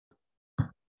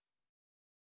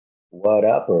What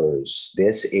uppers?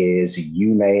 This is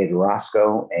You Made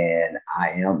Roscoe, and I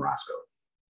am Roscoe.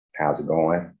 How's it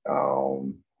going?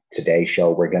 Today's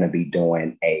show, we're going to be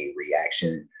doing a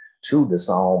reaction to the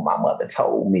song My Mother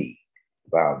Told Me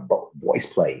by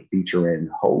Voiceplay featuring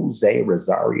Jose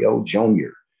Rosario Jr.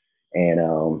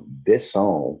 And this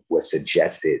song was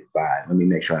suggested by, let me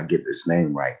make sure I get this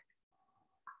name right,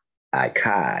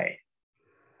 Kai.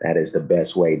 That is the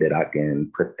best way that I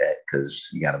can put that because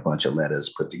you got a bunch of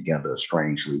letters put together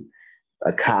strangely.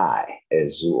 Kai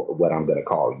is what I'm going to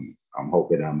call you. I'm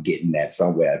hoping I'm getting that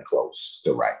somewhere close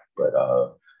to right. But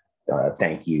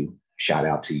thank you. Shout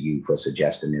out to you for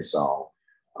suggesting this song.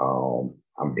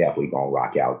 I'm definitely going to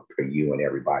rock out for you and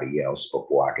everybody else.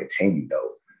 Before I continue,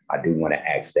 though, I do want to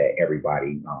ask that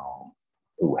everybody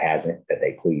who hasn't, that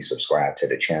they please subscribe to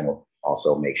the channel.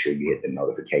 Also, make sure you hit the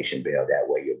notification bell. That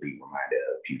way you'll be reminded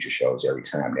of future shows every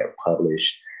time they're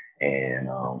published. And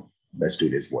let's do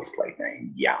this voice play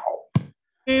thing, y'all.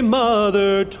 My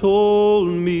mother told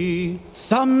me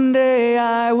someday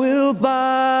I will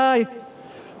buy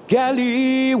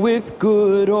galley with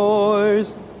good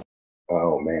oars.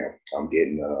 Oh, man, I'm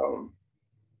getting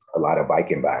a lot of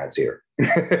Viking vibes here.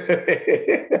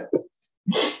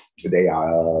 They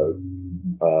are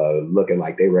looking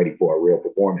like they're ready for a real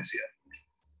performance here.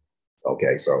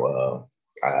 Okay, so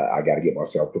I got to get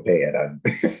myself prepared.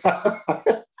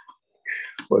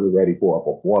 Wasn't ready for a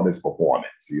performance,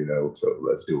 you know, so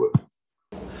let's do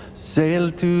it.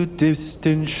 Sail to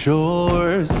distant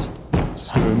shores,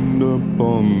 stand up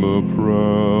on the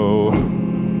prow,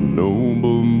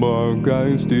 noble bark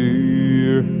I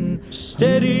steer,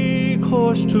 steady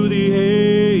course to the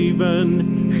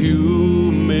haven,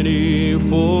 hew many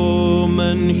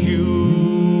foemen,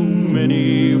 hew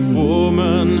many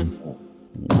foemen.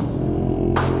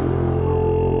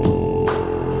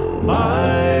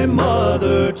 My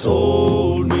mother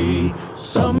told me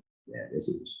some. Yeah,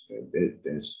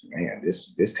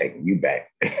 this taking you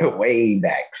back, way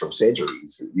back, some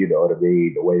centuries. You know what I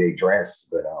mean? The way they dress,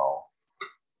 but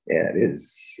yeah, it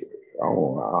is.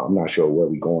 I'm not sure where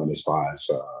we're going as far as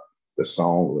the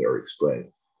song lyrics, but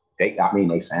they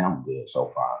sound good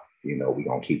so far. You know, we're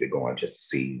gonna keep it going just to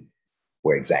see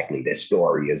where exactly this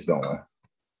story is going.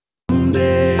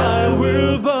 Someday I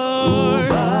will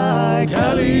buy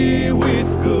galley with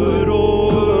good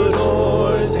oars,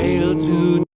 sail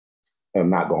to. I'm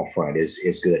not gonna front.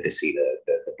 It's good to see the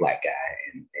black guy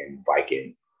in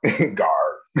Viking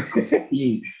garb.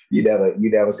 you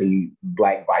never see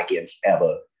black Vikings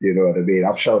ever. You know what I mean?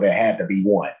 I'm sure there had to be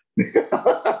one.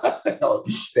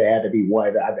 There had to be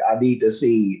one. I need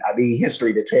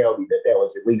history to tell me that there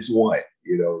was at least one.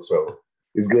 You know, so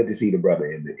it's good to see the brother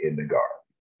in the garb.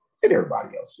 And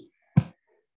everybody else too.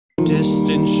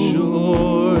 Distant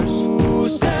shores, who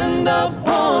stand up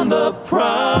on the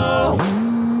prow,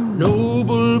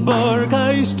 noble bark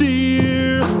I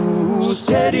steer,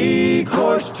 steady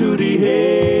course to the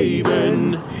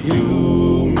haven,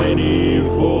 hew many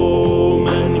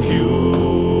foemen,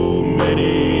 hew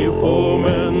many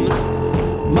foemen.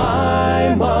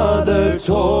 My mother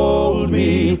told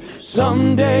me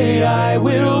someday I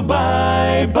will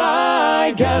buy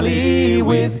galley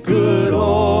with good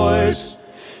oars,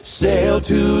 sail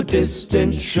to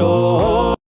distant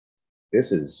shore.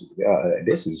 This is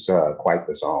quite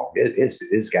the song.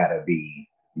 It's got to be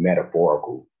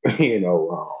metaphorical, you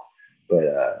know.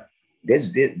 But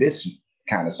this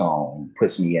kind of song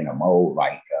puts me in a mode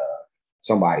like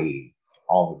somebody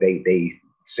they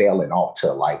sailing off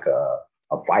to like a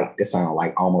fight. This sounds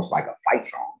like almost like a fight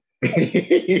song.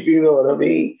 You know what I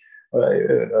mean?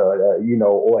 You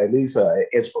know, or at least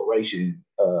inspiration,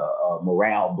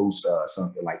 morale booster or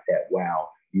something like that.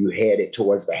 While you headed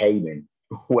towards the haven,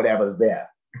 whatever's there,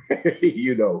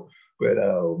 you know. But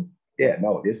yeah,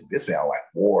 no, this sounds like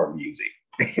war music.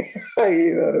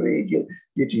 You know what I mean?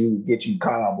 Get you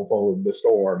calm before the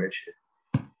storm and shit.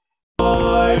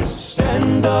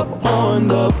 Stand up on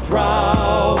the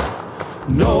prow,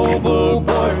 noble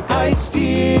bark I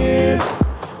steer,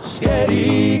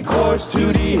 steady course to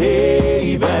the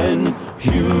haven,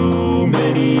 hew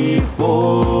many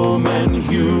foemen,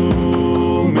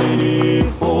 hew many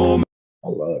foemen. I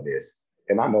love this.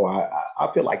 And I know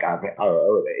I feel like I've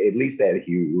heard at least that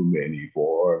hew many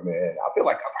foemen. I feel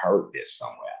like I've heard this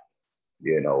somewhere,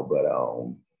 you know, but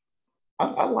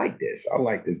I like this. I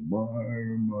like this. My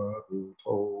mother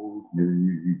told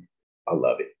me. I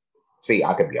love it. See,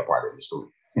 I could be a part of this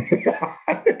group.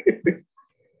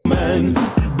 Man.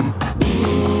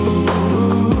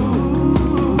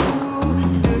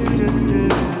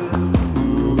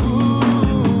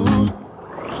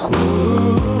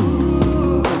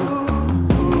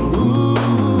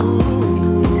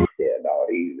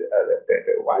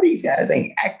 these guys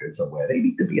ain't acting somewhere. They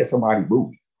need to be in somebody's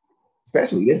movie.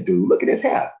 Especially this dude. Look at his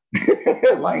hair.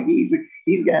 Like he's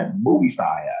got movie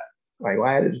star hair. Like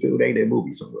why this dude ain't in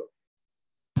movie somewhere?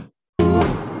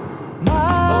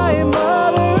 My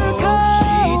mother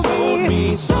told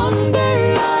me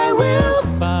someday I will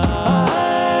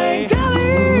buy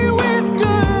galley with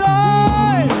good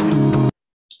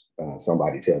eyes.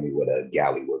 Somebody tell me what a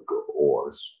galley with good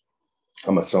oars.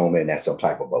 I'm assuming that's some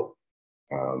type of boat,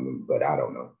 but I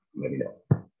don't know. Let me know.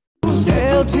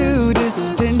 Sail to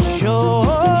distant shores.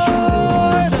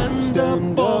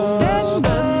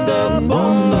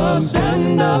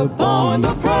 Stand up on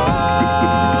the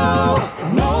prow.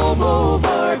 Noble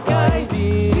bark I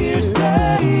steer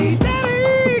steady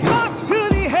course to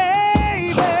the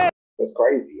haven. That's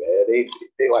crazy, man.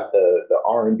 They like the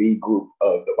R&B group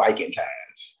of the Viking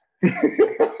times.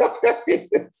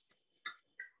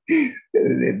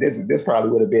 This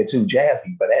probably would have been too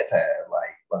jazzy for that time.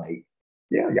 Like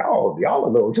yeah, y'all a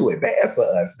little too advanced for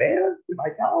us, man.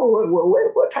 Like y'all,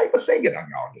 what type of singing are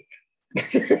y'all doing?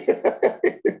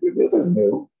 This is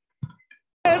new.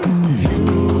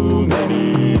 You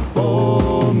many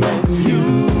foemen.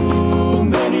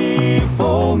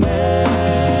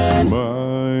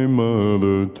 My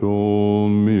mother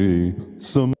told me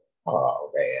some.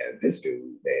 Oh man, this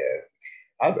dude, man.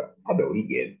 I know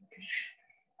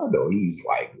he's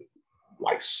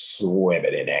like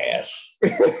swimming in ass.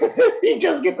 He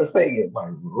just get to sing it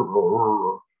like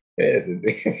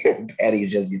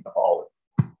Patty's just get to falling.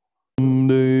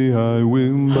 Someday I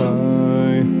will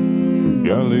buy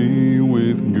galley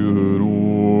with good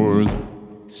oars,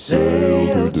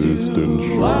 sail to distant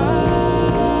shore.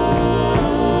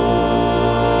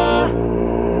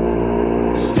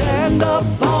 Stand up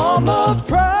on the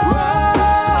prow,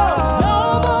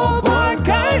 noble bark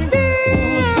I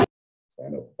steer.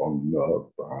 Stand up on the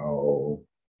prow.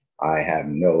 I have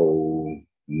no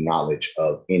knowledge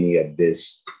of any of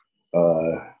this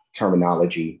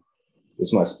terminology.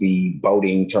 This must be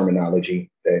boating terminology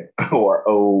or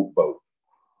old boat,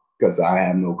 because I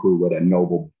have no clue what a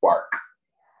noble bark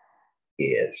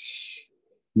is.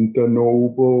 The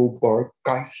noble bark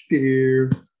I steer.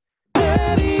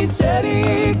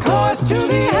 Steady course to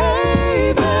the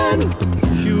haven.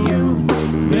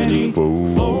 Many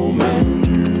foemen.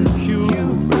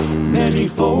 Many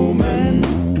foemen.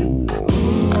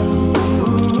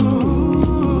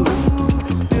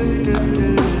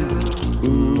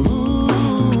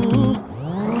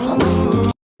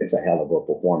 It's a hell of a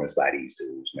performance by these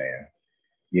dudes, man.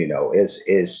 You know,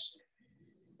 it's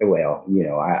well, you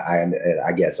know,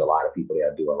 I guess a lot of people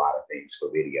that do a lot of things for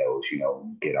videos, you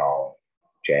know, get all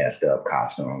jazzed up,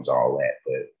 costumes, all that.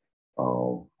 But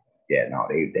yeah, no,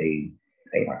 they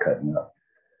are cutting up.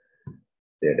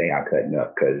 They are cutting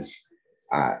up because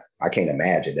I can't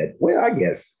imagine that. Well, I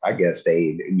guess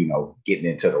they, you know, getting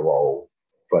into the role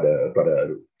for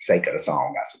the sake of the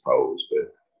song, I suppose.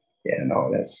 But yeah, no,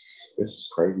 this is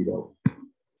crazy though.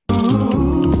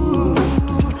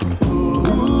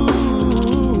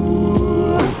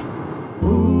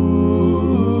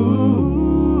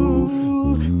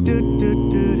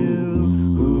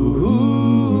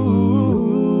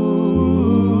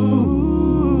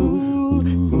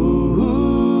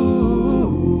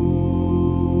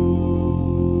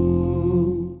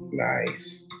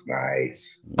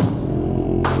 Nice.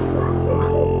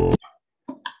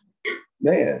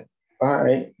 Man, all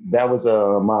right. That was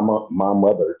my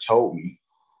mother told me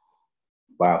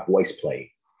by Voiceplay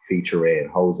featuring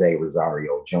Jose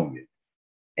Rosario Jr.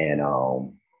 And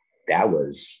that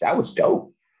was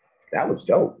dope. That was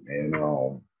dope. And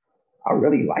I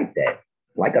really like that.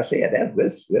 Like I said,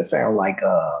 this sounds like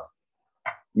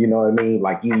you know what I mean?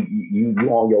 Like you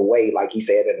on your way, like he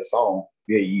said in the song.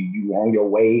 Yeah, you on your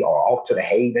way or off to the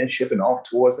haven, shipping off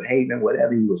towards the haven,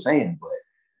 whatever you were saying. But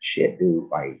shit, dude,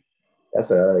 like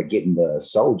that's getting the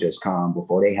soldiers calm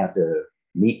before they have to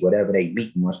meet whatever they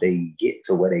meet once they get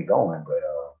to where they going. But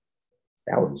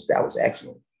that was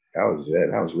excellent. That was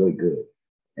really good.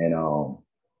 And I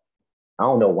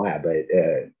don't know why, but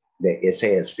it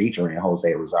says featuring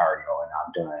Jose Rosario, and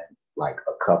I've done like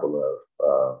a couple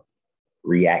of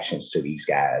reactions to these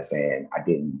guys, and I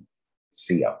didn't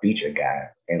see a feature guy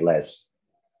unless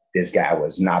this guy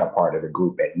was not a part of the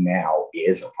group and now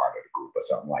is a part of the group or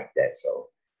something like that. So,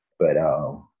 but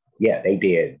yeah, they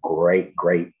did great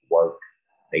work.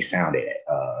 They sounded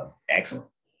excellent.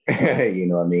 You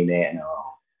know what I mean? And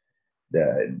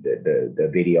the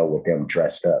video with them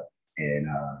dressed up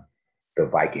in the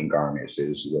Viking garments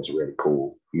was really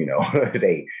cool. You know,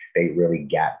 they really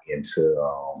got into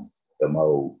the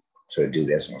mode to do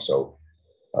this one. So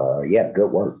yeah,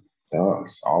 good work.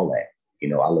 All that.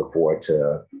 I look forward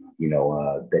to,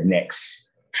 the next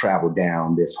travel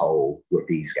down this hole with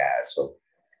these guys. So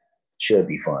should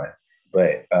be fun.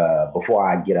 But before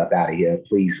I get up out of here,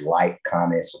 please like,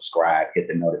 comment, subscribe, hit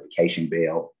the notification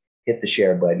bell, hit the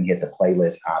share button, hit the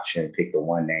playlist option, pick the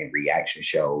one name reaction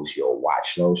shows. You'll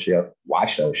watch those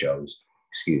shows,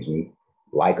 excuse me,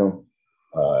 like them.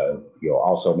 You'll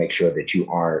also make sure that you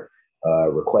aren't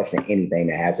requesting anything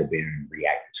that hasn't been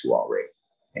reacted to already.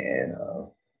 And,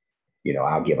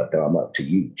 I'll give a thumb up to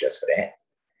you just for that,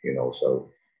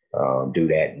 so do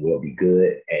that and we'll be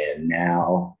good. And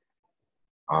now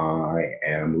I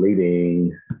am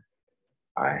leaving.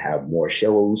 I have more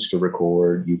shows to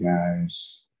record, you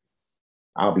guys.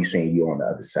 I'll be seeing you on the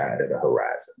other side of the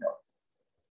horizon.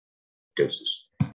 Deuces.